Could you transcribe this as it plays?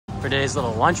For today's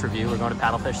little lunch review, we're going to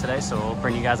Paddlefish today, so we'll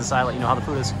bring you guys inside, let you know how the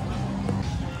food is.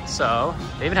 So,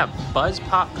 they even have Buzz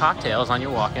Pop cocktails on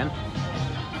your walk-in.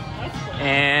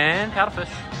 And Paddlefish.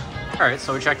 Alright,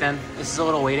 so we checked in. This is a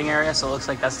little waiting area, so it looks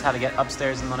like that's how to get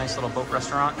upstairs in the nice little boat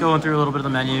restaurant. Going through a little bit of the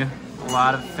menu. A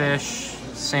lot of fish,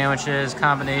 sandwiches,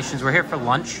 combinations. We're here for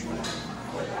lunch.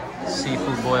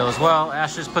 Seafood boil as well.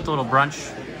 Ashley's put the little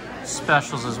brunch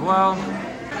specials as well.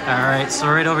 Alright, so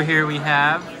right over here we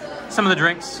have some of the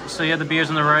drinks. So you have the beers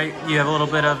on the right. You have a little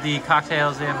bit of the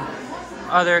cocktails. They have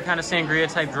other kind of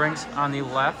sangria type drinks on the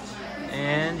left.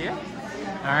 And yeah.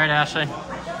 Alright, Ashley.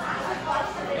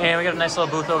 And we got a nice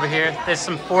little booth over here. There's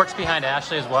some forks behind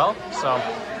Ashley as well. So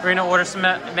we're gonna order some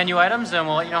menu items and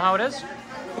we'll let you know how it is.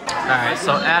 Alright,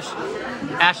 so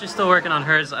Ashley's still working on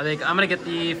hers. I think I'm gonna get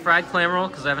the fried clam roll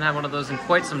because I haven't had one of those in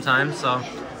quite some time. So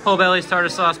whole bellies, tartar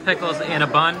sauce, pickles, and a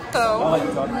bun. So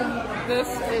this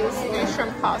is new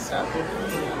shrimp pasta.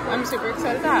 I'm super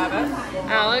excited to have it.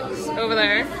 Alex over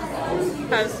there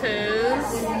has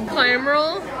his clam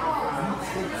roll.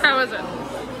 How is it? I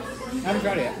haven't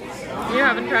tried it yet. You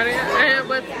haven't tried it yet?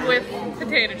 With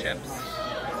potato chips.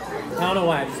 I don't know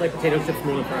why, I just like potato chips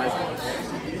more than fries.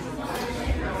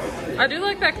 I do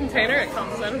like that container it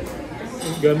comes in.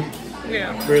 It's good.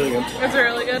 Yeah. Really good. It's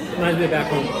really good. Reminds me of back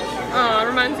home. Oh, it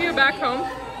reminds you of back home?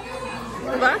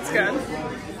 Well, that's good.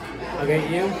 I'll get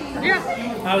you?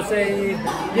 Yeah. I would say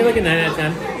you're like a 9 out of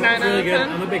 10. 9 it's really out of good. 10?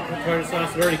 I'm a big tartar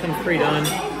sauce. It already comes pre-done.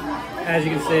 As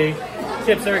you can see,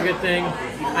 chips are a good thing.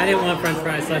 I didn't want french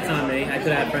fries, so that's on me. I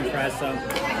could have had french fries, so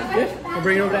good. We'll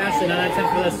bring it over to Ashley. 9 out of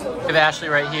 10 for this. We have Ashley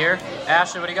right here.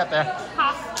 Ashley, what do you got there?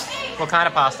 Pasta. What kind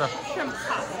of pasta? Shrimp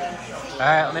pasta.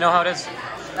 Alright, let me know how it is.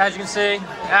 As you can see,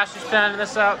 Ashley's planning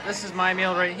this out. This is my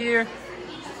meal right here.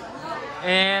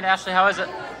 And Ashley, how is it?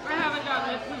 I haven't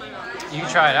gotten it to my mouth. You can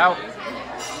try it out.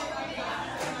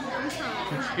 I'm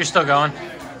trying. You're still going.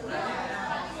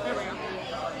 There we go.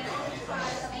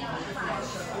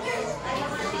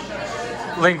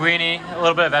 Linguine, a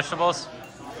little bit of vegetables.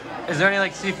 Is there any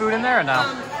like seafood in there or no?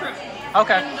 Shrimp.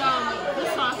 Okay. And the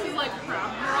sauce is like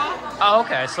crab broth. Oh,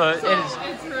 okay. So So it is.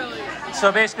 it's really good.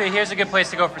 So basically, here's a good place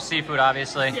to go for seafood,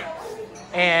 obviously. Yeah.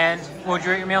 And what would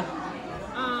you rate your meal?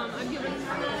 I'd give it 9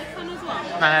 out of 10 as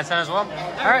well. 9 out of 10 as well.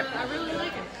 All right. I really like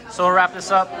it. So we'll wrap this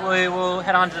up. We will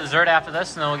head on to dessert after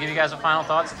this, and then we'll give you guys the final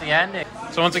thoughts at the end.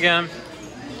 So once again,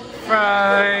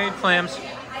 fried clams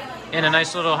in a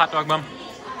nice little hot dog bun,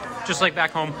 just like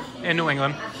back home in New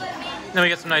England. Then we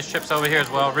get some nice chips over here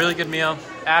as well. Really good meal.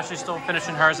 Ashley's still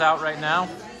finishing hers out right now.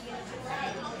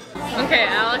 Okay,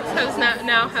 Alex has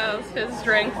now has his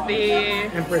drink, the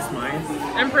Empress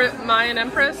Mayan. Mayan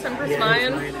Empress Yeah,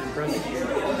 Mayan. Mayan Empress.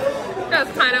 It has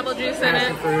pineapple juice in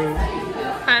Passion it. fruit.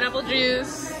 Pineapple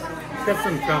juice, It's got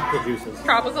some tropical juices.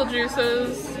 tropical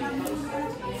juices.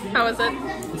 How is it?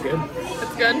 It's good.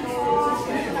 It's good.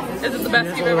 Is it the best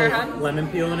There's you've a ever little had? lemon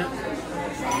peel in it.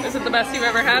 Is it the best you've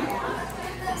ever had?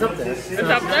 It's up there. It's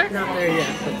up there? Not there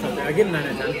yet, but it's up there. I give it 9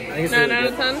 out of 10. I think it's 9 really out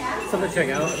good. of 10? Something to check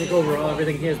out. I think overall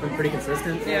everything here has been pretty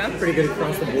consistent. Yeah. Pretty good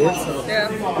across the board. So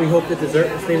Yeah. we hope the dessert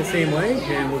will stay the same way,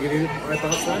 and we'll give you our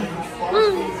thoughts then.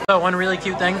 Woo! So one really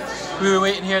cute thing, we were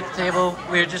waiting here at the table.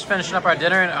 We were just finishing up our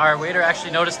dinner, and our waiter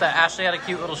actually noticed that Ashley had a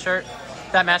cute little shirt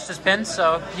that matched his pin,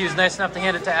 so he was nice enough to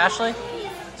hand it to Ashley.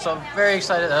 So I'm very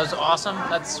excited. That was awesome.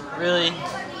 That's really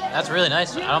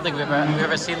nice. I don't think we've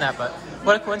ever seen that, but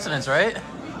what a coincidence, right?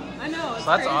 I know. It's So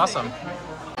that's crazy. awesome.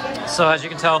 So as you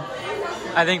can tell,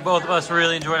 I think both of us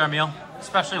really enjoyed our meal,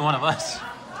 especially one of us.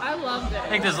 I loved I it.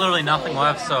 think there's literally nothing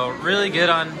left, so really good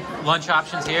on lunch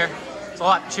options here. It's a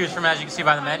lot to choose from, as you can see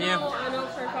by the menu. I know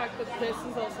for a fact that this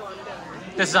is also on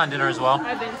dinner. This is on dinner as well.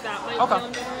 I think that might Okay. be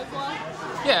on dinner as well.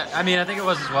 Yeah, I mean, I think it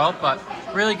was as well, but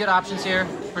really good options here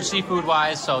for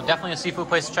seafood-wise, so definitely a seafood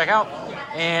place to check out.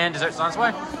 And dessert's on its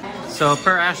way. So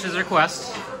per Ash's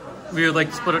request, we would like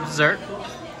to split a dessert.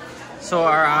 So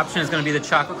our option is going to be the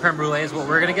chocolate creme brulee is what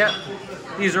we're going to get.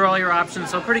 These are all your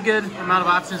options, so pretty good amount of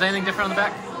options. Anything different on the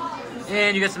back?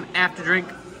 And you get some after drink,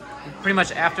 pretty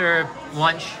much after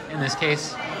lunch in this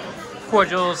case.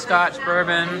 Cordials, scotch,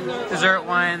 bourbon, dessert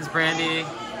wines, brandy.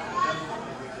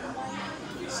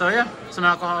 So yeah, some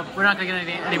alcohol. We're not going to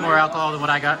get any more alcohol than what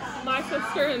I got. My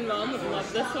sister and mom would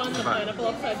love this one, the pineapple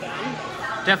upside down.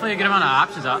 Definitely a good amount of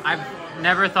options. I've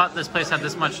never thought this place had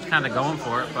this much kind of going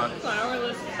for it, but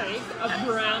Flourless cake, a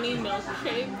brownie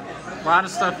milkshake. a lot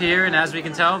of stuff here, and as we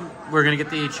can tell, we're going to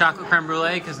get the chocolate creme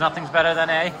brulee because nothing's better than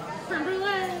a. Creme brulee.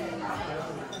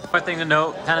 One thing to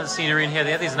note, kind of the scenery in here,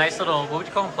 they have these nice little, what would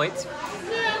you call them, plates?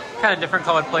 Yeah. Kind of different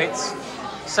colored plates.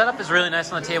 Setup is really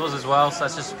nice on the tables as well, so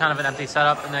that's just kind of an empty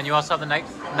setup. And then you also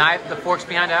have the forks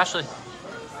behind Ashley.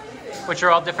 which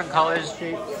are all different colors,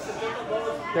 shapes.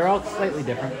 They're all slightly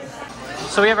different.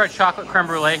 So we have our chocolate creme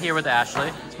brulee here with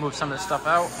Ashley. Let's move some of this stuff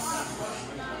out.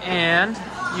 And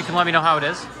you can let me know how it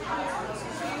is.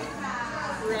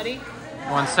 Ready?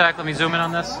 One sec, let me zoom in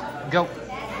on this. Go.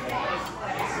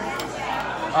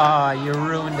 Ah, you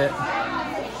ruined it.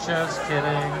 Just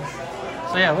kidding.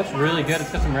 So yeah, it looks really good.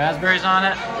 It's got some raspberries on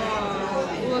it.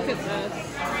 Oh, look at this.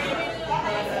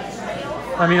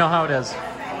 Let me know how it is.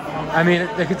 I mean,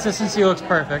 the consistency looks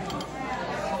perfect.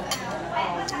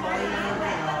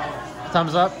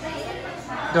 Thumbs up.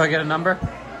 Do I get a number?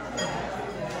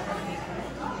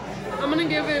 I'm gonna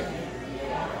give it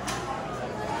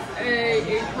a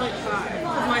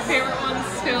 8.5. My favorite one's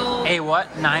still... A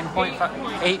what? 9.5?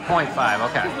 8.5,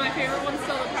 okay. My favorite one's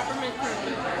still the peppermint creme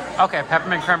brulee. Okay,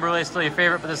 peppermint creme brulee is still your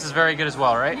favorite, but this is very good as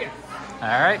well, right? Yeah.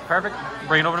 All right, perfect.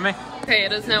 Bring it over to me. Okay,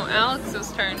 it is now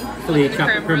Alex's turn. For the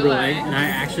chocolate creme brulee, and I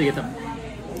actually get to...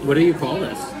 What do you call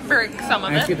this? Break some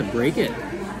of I actually it. get to break it.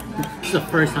 This is the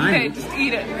first time. Okay, just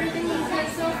eat it.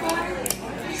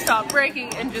 Stop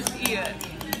breaking and just eat it.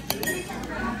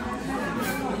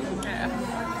 Yeah.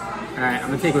 Alright, I'm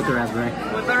gonna take it with the raspberry.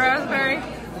 With the raspberry?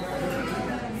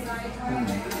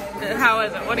 How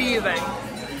is it? What do you think?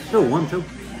 Still warm too.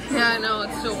 Yeah, I know,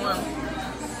 it's still warm.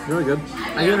 Really good.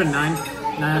 I give it a 9.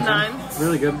 9 out of 10. 9?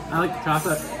 Really good. I like the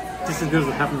chocolate just as good as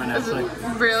the peppermint actually.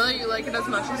 Really? You like it as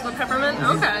much as the peppermint?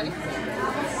 Okay.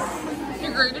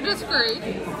 Agree to disagree.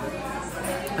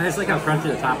 I just like how crunchy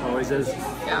the top always is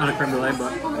on a creme brulee,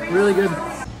 but really good.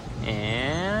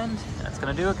 And that's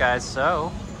gonna do it, guys.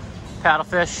 So,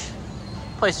 Paddlefish,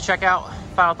 place to check out.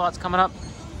 Final thoughts coming up.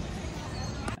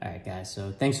 All right, guys.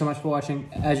 So thanks so much for watching.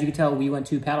 As you can tell, we went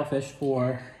to Paddlefish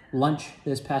for lunch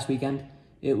this past weekend.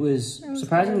 It was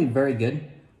surprisingly very good.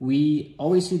 We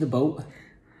always see the boat.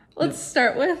 Let's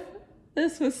start with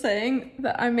this was saying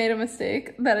that I made a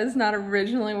mistake. That is not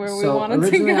originally where we wanted to go.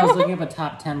 Originally, I was looking up a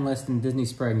top 10 list in Disney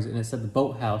Springs, and it said the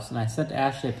boathouse. And I sent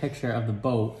Ashley a picture of the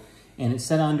boat, and it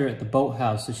said under it the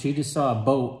boathouse. So she just saw a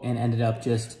boat and ended up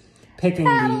just picking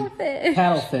the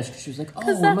paddlefish because she was like, "Oh,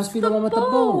 it must be the one with the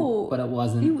boat," but it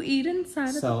wasn't. You eat inside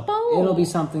of the boat. So it'll be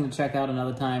something to check out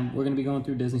another time. We're gonna be going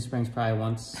through Disney Springs probably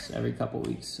once every couple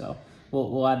weeks, so.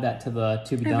 We'll add that to the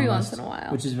to be done list, once in a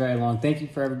while, which is very long. Thank you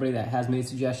for everybody that has made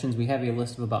suggestions. We have a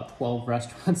list of about 12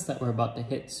 restaurants that we're about to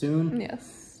hit soon.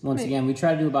 Yes. Once again, we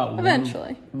try to do about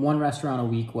eventually one restaurant a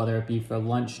week, whether it be for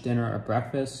lunch, dinner, or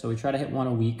breakfast. So we try to hit one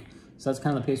a week. So that's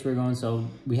kind of the pace we're going. So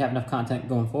we have enough content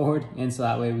going forward, and so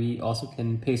that way we also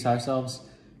can pace ourselves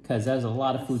because there's a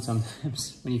lot of food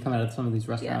sometimes when you come out of some of these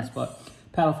restaurants. Yes. But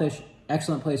Paddlefish,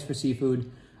 excellent place for seafood.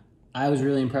 I was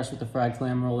really impressed with the fried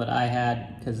clam roll that I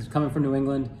had because coming from New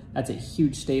England, that's a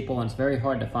huge staple and it's very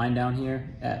hard to find down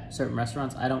here at certain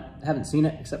restaurants. Haven't seen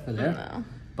it except for there,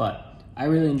 but I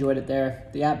really enjoyed it there.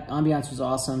 The ambiance was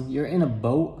awesome. You're in a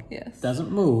boat. Yes.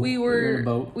 Doesn't move. You're in a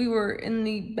boat. We were in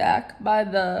the back by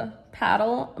the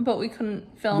paddle, but we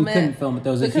couldn't film it. We couldn't film it.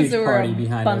 There was a huge party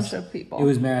behind us. Bunch of people. It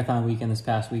was marathon weekend this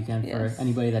past weekend for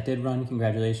anybody that did run.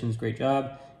 Congratulations, great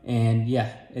job. And yeah,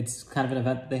 it's kind of an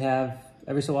event that they have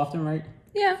every so often, right?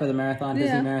 Yeah. For the marathon,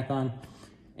 Disney Marathon.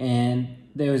 And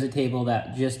there was a table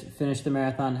that just finished the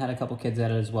marathon, had a couple kids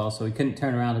at it as well, so we couldn't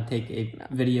turn around and take a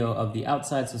video of the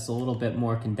outside, so it's a little bit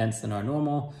more condensed than our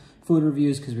normal food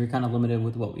reviews because we were kind of limited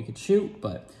with what we could shoot,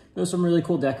 but there were some really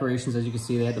cool decorations. As you can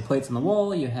see, they had the plates on the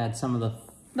wall, you had some of the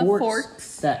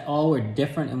forks that all were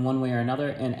different in one way or another,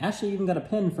 and Ashley even got a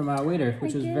pin from our waiter,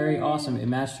 which was very awesome. It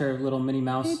matched her little Minnie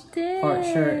Mouse heart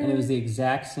shirt, and it was the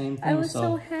exact same thing. I was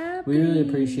so happy. We really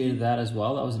appreciated that as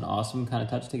well. That was an awesome kind of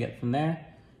touch to get from there.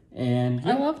 And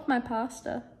I loved my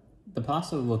pasta. The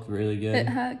pasta looked really good. It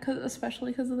had,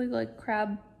 especially because of the like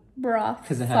crab broth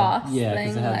sauce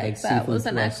thing. Like that was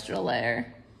an extra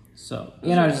layer. So,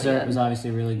 and our dessert was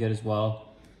obviously really good as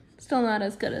well. Still not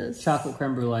as good as chocolate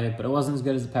creme brulee, but it wasn't as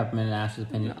good as the peppermint in Ash's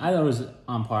opinion. I thought it was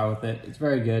on par with it. It's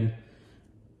very good.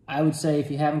 I would say if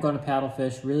you haven't gone to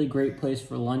Paddlefish, really great place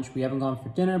for lunch. We haven't gone for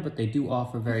dinner, but they do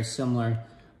offer very similar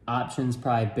options,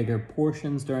 probably bigger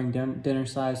portions during dinner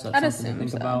size. So that's something to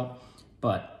think about.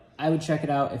 But I would check it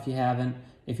out if you haven't.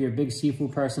 If you're a big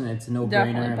seafood person, it's a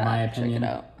no-brainer in my opinion.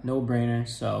 No-brainer.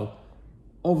 So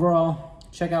overall,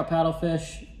 check out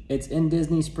Paddlefish. It's in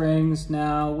Disney Springs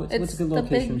now. What's a good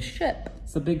location? It's the big ship.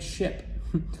 It's the big ship.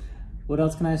 What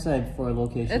else can I say for a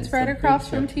location? It's right across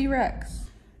from T-Rex.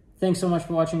 Thanks so much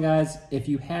for watching, guys. If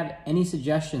you have any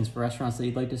suggestions for restaurants that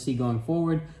you'd like to see going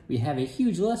forward, we have a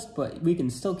huge list, but we can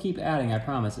still keep adding, I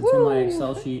promise. It's in my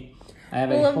Excel sheet. I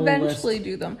have a whole eventually list,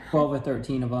 do them. 12 or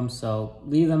 13 of them, so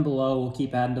leave them below. We'll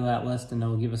keep adding to that list, and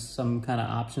it'll give us some kind of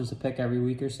options to pick every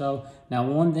week or so. Now,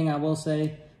 one thing I will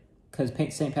say, because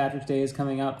St. Patrick's Day is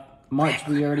coming up. March,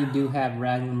 we already do have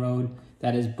Raglan Road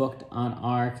that is booked on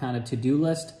our kind of to-do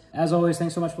list. As always,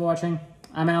 thanks so much for watching.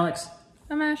 I'm Alex.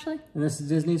 I'm Ashley. And this is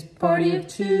Disney's Party of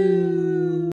Two.